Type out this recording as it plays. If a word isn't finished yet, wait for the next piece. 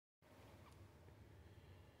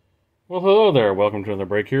Well, hello there. Welcome to another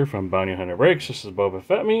break here from Bounty Hunter Breaks. This is Boba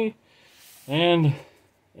Fett me, and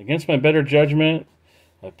against my better judgment,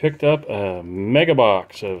 I picked up a mega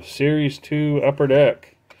box of Series 2 Upper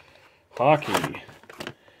Deck hockey.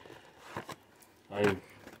 I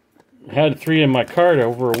had 3 in my cart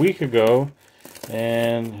over a week ago,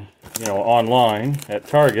 and online at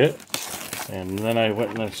Target, and then I went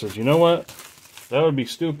and I said, you know what? That would be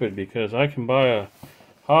stupid because I can buy a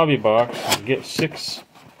hobby box and get 6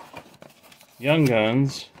 Young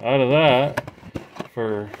Guns out of that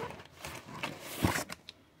for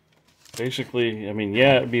basically,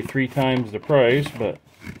 yeah, it'd be 3 times the price, but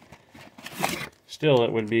still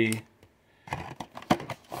it would be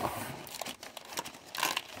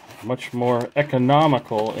much more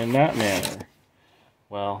economical in that manner.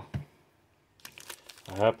 Well,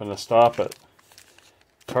 I happened to stop at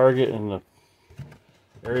Target in the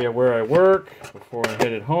area where I work before I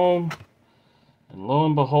headed home, and lo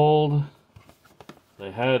and behold, they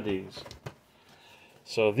had these.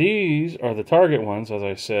 So these are the Target ones, as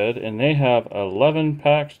I said, and they have 11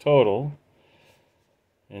 packs total.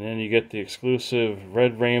 And then you get the exclusive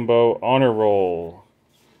Red Rainbow Honor Roll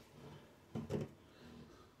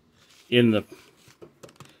in the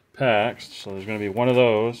packs. So there's going to be one of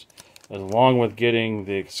those, along with getting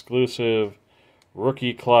the exclusive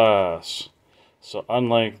Rookie Class. So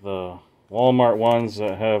unlike the Walmart ones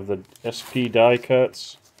that have the SP die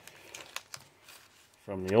cuts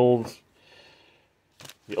from the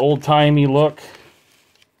old-timey look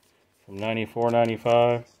from 94,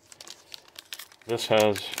 95, this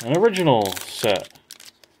has an original set.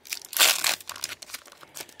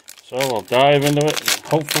 So I'll dive into it and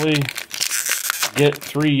hopefully get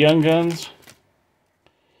 3 Young Guns.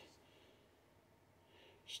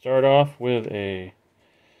 Start off with a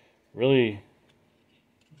really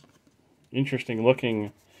interesting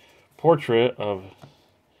looking portrait of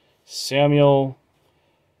Samuel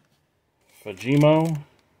Fagemo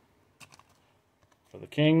for the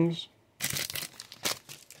Kings.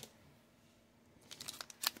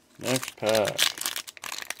 Next pack.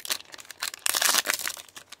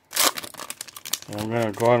 And I'm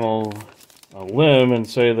going to go on a limb and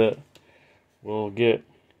say that we'll get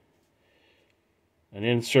an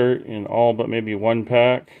insert in all but maybe 1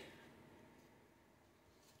 pack.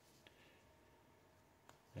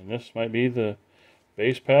 And this might be the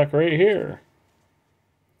base pack right here.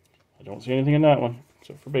 I don't see anything in that one,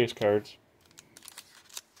 except for base cards.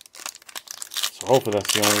 So hopefully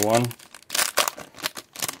that's the only one.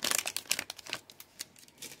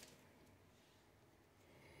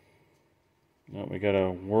 Now we got a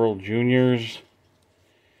World Junior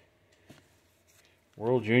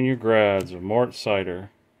Grads of Mort Seider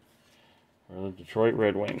for the Detroit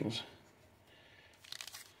Red Wings.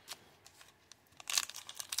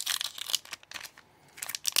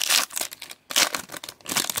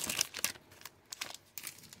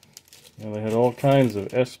 They had all kinds of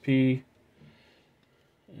SP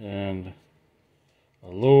and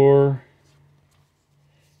Allure,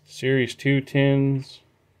 Series 2 tins.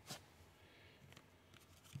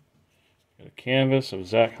 Got a canvas of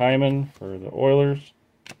Zach Hyman for the Oilers.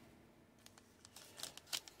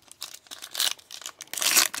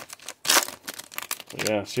 So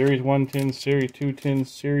yeah, Series 1 tins, Series 2 tins,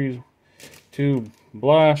 Series 2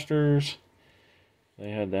 blasters.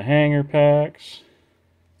 They had the hanger packs.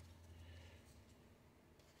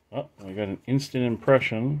 Oh, we got an instant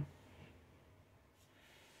impression.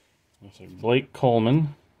 Looks like Blake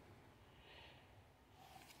Coleman.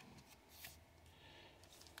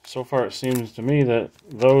 So far it seems to me that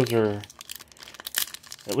those are,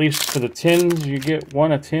 at least for the tins, you get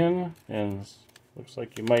 1 a tin, and looks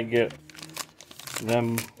like you might get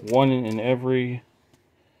them 1 in every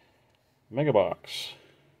mega box.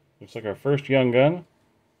 Looks like our first Young Gun,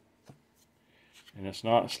 and it's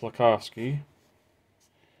not Slakowski.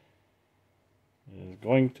 Is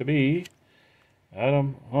going to be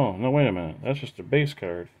Adam. Oh, no, wait a minute. That's just a base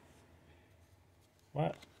card.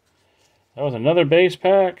 What? That was another base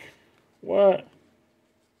pack? What?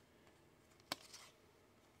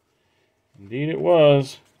 Indeed it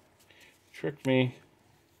was. Tricked me.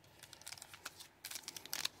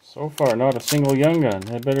 So far, not a single Young Gun.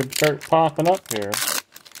 I better start popping up here.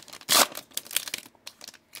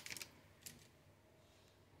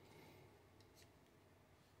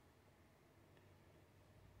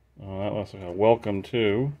 Oh, that looks like a welcome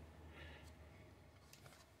to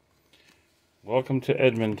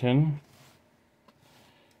Edmonton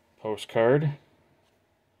postcard.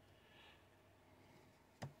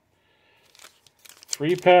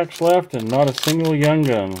 3 packs left and not a single Young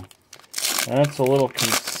Gun. That's a little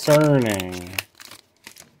concerning.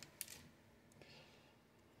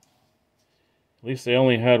 At least they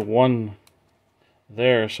only had one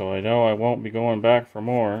there, so I know I won't be going back for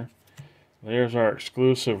more. There's our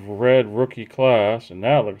exclusive red rookie class, and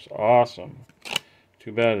that looks awesome.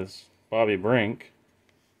 Too bad it's Bobby Brink.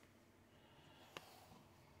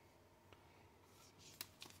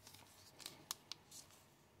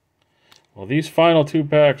 Well, these final 2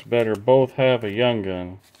 packs better both have a Young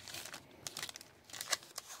Gun.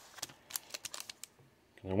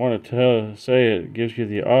 I want to say it gives you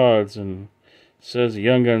the odds and says the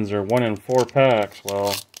Young Guns are 1 in 4 packs.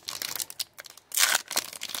 Well,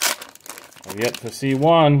 I've yet to see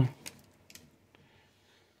one.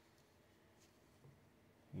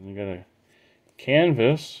 You got a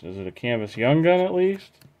canvas. Is it a canvas Young Gun at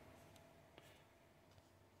least?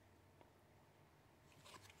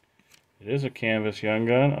 It is a canvas Young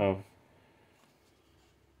Gun of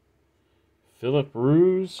Philip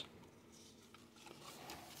Ruse.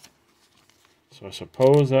 So I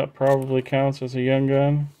suppose that probably counts as a Young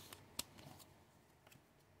Gun.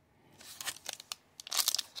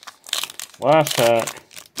 Last pack.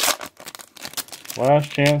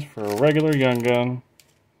 Last chance for a regular Young Gun.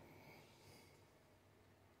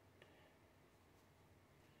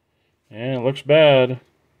 And it looks bad.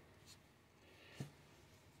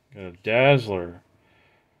 Got a Dazzler,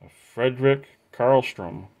 a Fredrik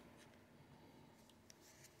Karlstrom.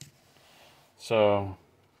 So,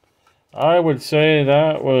 I would say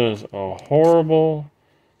that was a horrible,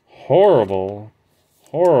 horrible,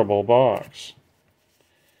 horrible box.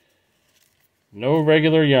 No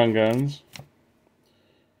regular Young Guns.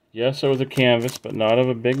 Yes, it was a canvas, but not of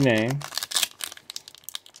a big name.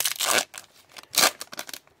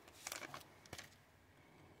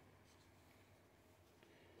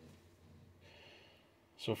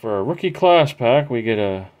 So for a rookie class pack, we get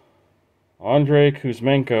a Andrei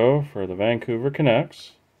Kuzmenko for the Vancouver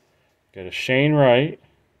Canucks. Got a Shane Wright.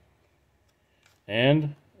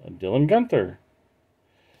 And a Dylan Guenther.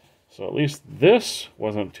 So at least this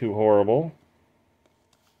wasn't too horrible.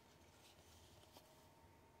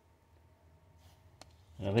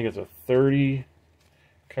 I think it's a 30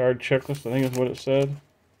 card checklist. I think is what it said.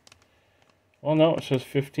 Well, no, it says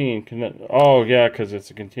 15. Oh, yeah, because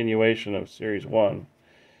it's a continuation of Series 1.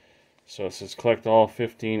 So it says collect all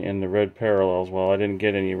 15 in the red parallels. Well, I didn't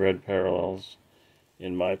get any red parallels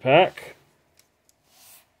in my pack.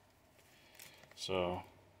 So,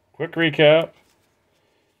 quick recap.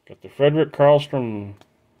 Got the Fredrik Karlstrom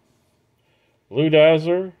Blue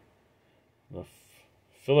Dazzler, the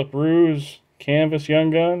Philip Ruse Canvas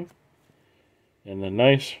Young Gun, and the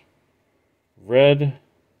nice red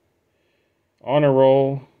honor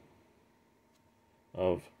roll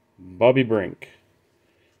of Bobby Brink.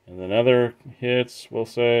 And then other hits, we'll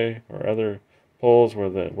say, or other pulls were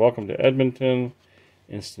the Welcome to Edmonton,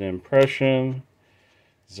 Instant Impression,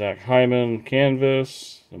 Zach Hyman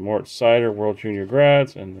Canvas, the Mort Seider World Junior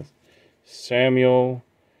Grads, and the Samuel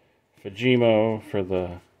Fujimo for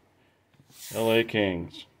the LA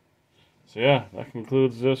Kings. So yeah, that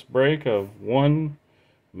concludes this break of 1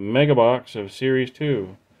 mega box of Series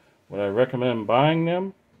 2. Would I recommend buying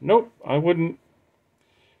them? Nope, I wouldn't.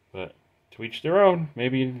 But to each their own.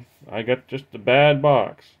 Maybe I got just a bad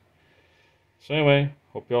box. So anyway,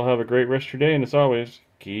 hope you all have a great rest of your day, and as always,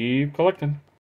 keep collecting.